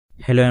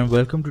Hello and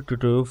welcome to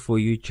Tutorial for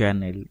You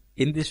channel.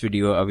 In this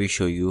video I will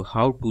show you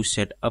how to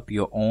set up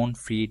your own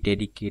free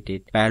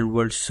dedicated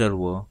Palworld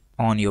server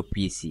on your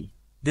PC.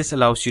 This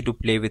allows you to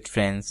play with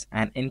friends,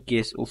 and in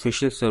case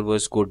official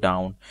servers go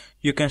down,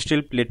 you can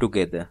still play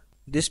together.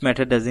 This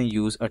method doesn't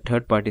use a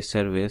third-party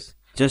service,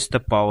 just the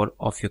power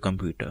of your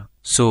computer.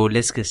 So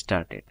let's get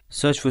started.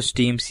 Search for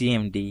Steam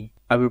CMD.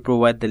 I will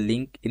provide the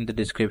link in the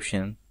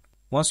description.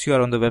 Once you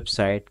are on the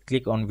website,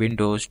 click on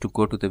Windows to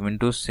go to the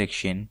Windows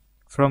section.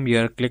 From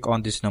here, click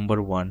on this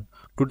number 1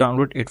 to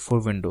download it for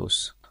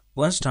Windows.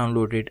 Once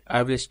downloaded,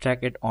 I will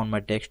extract it on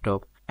my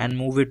desktop and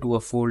move it to a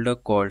folder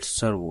called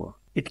server.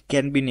 It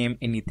can be named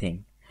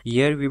anything.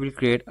 Here we will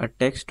create a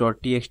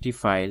text.txt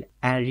file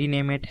and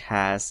rename it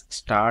as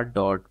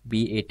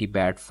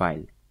start.bat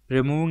file,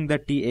 removing the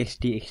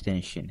txt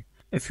extension.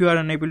 If you are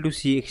unable to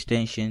see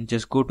extension,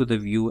 just go to the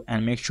view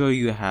and make sure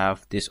you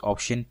have this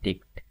option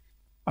ticked.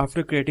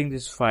 After creating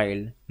this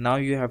file, now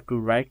you have to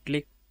right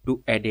click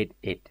to edit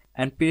it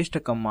and paste a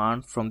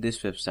command from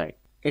this website.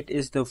 It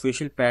is the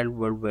official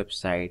Palworld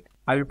website.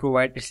 I will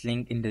provide its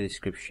link in the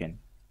description.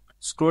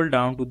 Scroll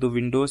down to the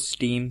Windows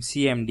Steam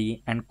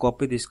CMD and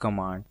copy this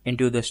command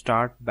into the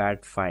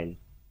start.bat file.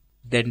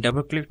 Then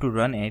double click to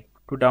run it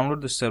to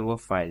download the server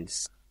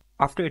files.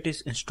 After it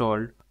is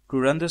installed, to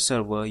run the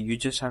server you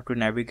just have to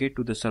navigate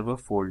to the server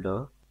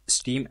folder,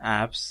 Steam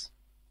Apps,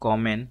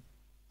 Common,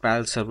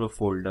 Pal Server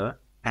folder,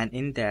 and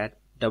in that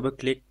double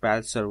click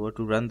Pal Server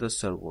to run the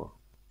server.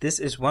 This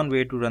is one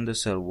way to run the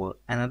server.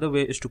 Another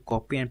way is to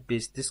copy and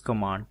paste this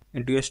command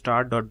into your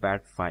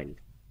start.bat file.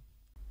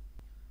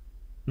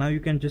 Now you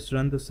can just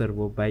run the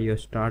server by your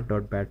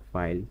start.bat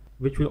file,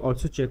 which will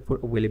also check for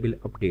available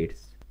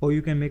updates. Or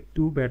you can make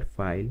two bat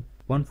files,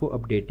 one for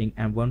updating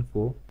and one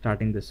for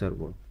starting the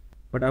server.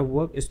 But our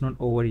work is not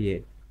over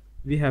yet.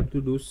 We have to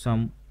do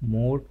some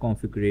more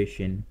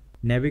configuration.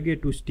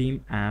 Navigate to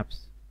Steam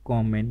Apps,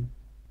 Common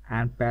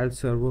and Pal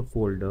Server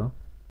folder.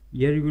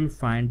 Here you will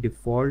find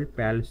default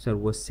Pal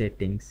server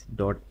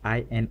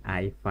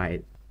settings.ini file.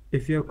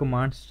 If your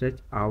command stretch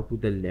out to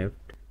the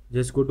left,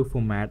 just go to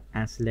format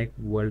and select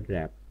world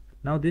wrap.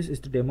 Now this is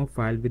the demo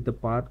file with the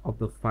path of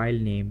the file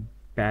name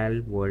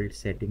palworld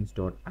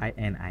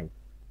settings.ini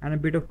and a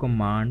bit of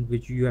command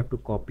which you have to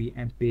copy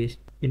and paste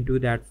into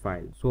that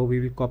file. So we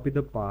will copy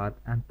the path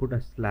and put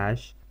a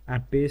slash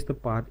and paste the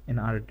path in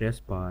our address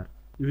bar,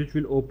 which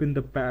will open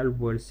the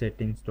palworld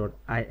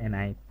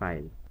settings.ini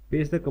file.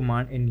 Paste the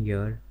command in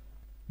here.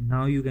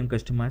 Now you can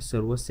customize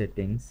server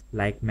settings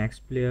like max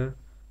player,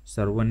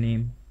 server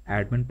name,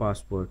 admin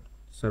password,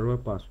 server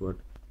password.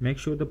 Make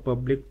sure the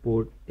public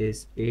port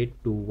is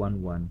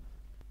 8211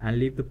 and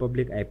leave the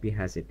public IP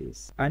as it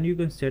is. And you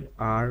can set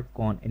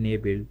rcon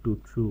enable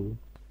to true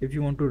if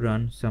you want to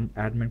run some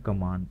admin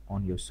command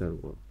on your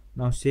server.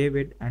 Now save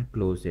it and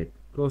close it.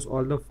 Close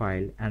all the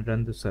file and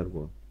run the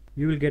server.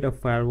 You will get a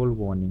firewall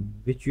warning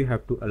which you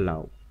have to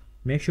allow.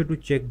 Make sure to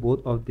check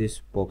both of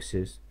these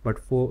boxes, but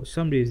for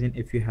some reason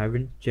if you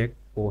haven't checked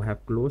or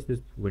have closed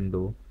this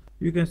window,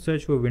 you can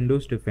search for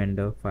Windows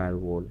Defender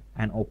Firewall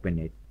and open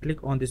it.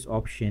 Click on this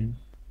option.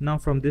 Now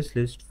from this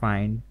list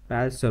find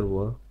Pal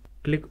Server,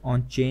 click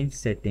on Change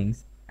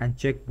Settings and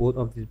check both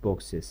of these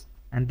boxes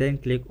and then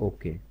click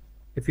OK.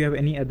 If you have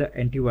any other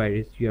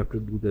antivirus, you have to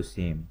do the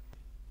same.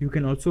 You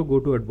can also go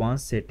to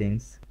Advanced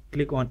Settings,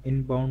 click on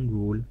Inbound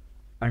Rule,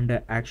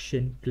 under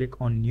Action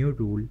click on New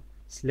Rule,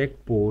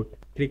 select port,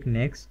 click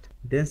next,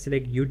 then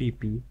select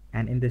UDP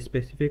and in the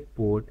specific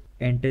port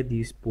enter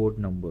these port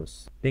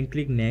numbers. Then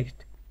click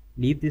next,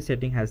 leave the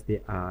setting as they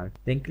are,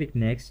 then click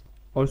next,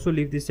 also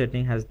leave the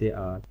setting as they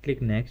are,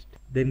 click next,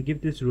 then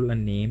give this rule a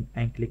name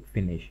and click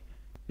finish.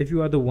 If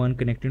you are the one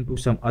connecting to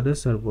some other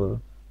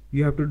server,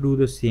 you have to do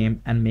the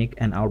same and make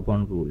an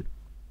outbound rule.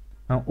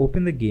 Now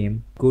open the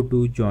game, go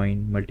to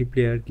join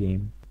multiplayer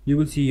game. You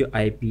will see your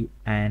IP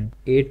and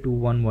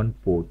 8211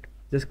 port.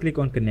 Just click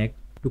on connect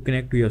to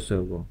connect to your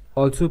server.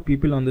 Also,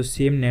 people on the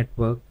same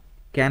network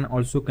can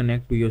also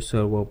connect to your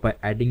server by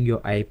adding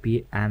your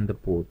IP and the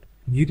port.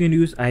 You can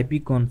use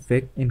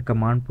ipconfig in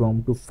command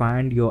prompt to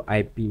find your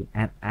IP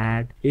and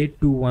add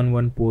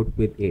 8211 port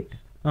with it.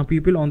 Now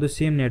people on the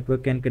same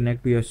network can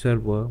connect to your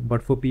server,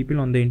 but for people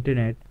on the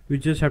internet, you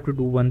just have to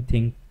do one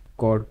thing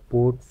called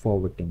port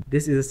forwarding.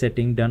 This is a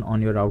setting done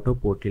on your router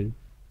portal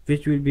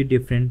which will be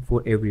different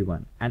for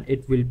everyone, and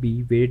it will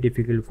be very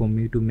difficult for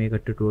me to make a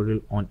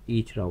tutorial on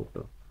each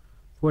router.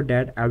 For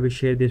that, I will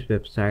share this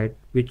website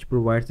which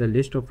provides a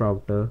list of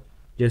router.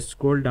 Just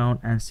scroll down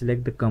and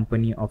select the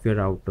company of your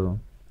router.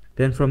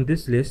 Then from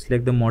this list,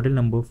 select the model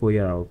number for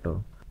your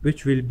router,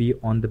 which will be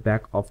on the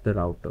back of the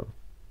router.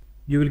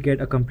 You will get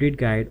a complete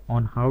guide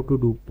on how to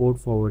do port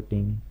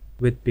forwarding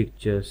with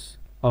pictures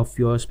of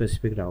your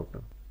specific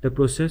router. The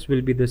process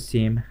will be the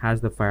same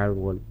as the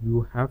firewall.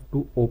 You have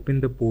to open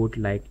the port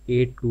like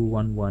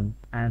 8211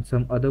 and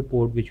some other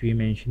port which we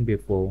mentioned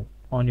before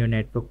on your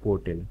network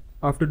portal.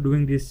 After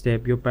doing this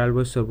step, your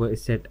Palworld server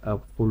is set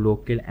up for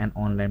local and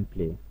online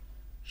play.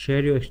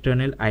 Share your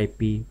external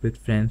IP with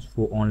friends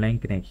for online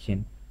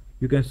connection.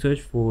 You can search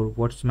for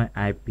what's my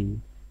IP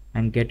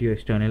and get your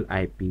external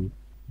IP,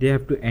 they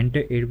have to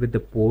enter it with the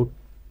port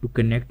to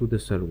connect to the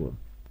server.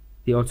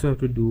 They also have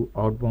to do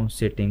outbound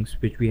settings,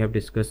 which we have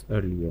discussed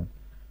earlier.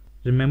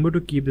 Remember to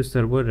keep the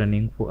server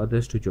running for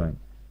others to join.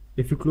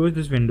 If you close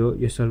this window,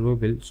 your server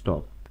will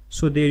stop.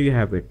 So there you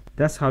have it.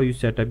 That's how you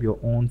set up your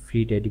own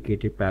free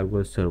dedicated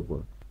Palworld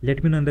server.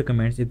 Let me know in the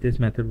comments if this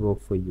method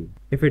worked for you.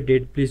 If it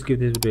did, please give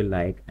this video a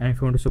like, and if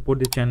you want to support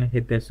the channel,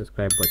 hit that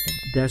subscribe button.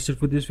 That's it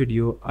for this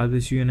video. I will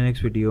see you in the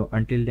next video.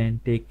 Until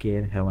then, take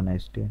care. Have a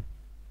nice day.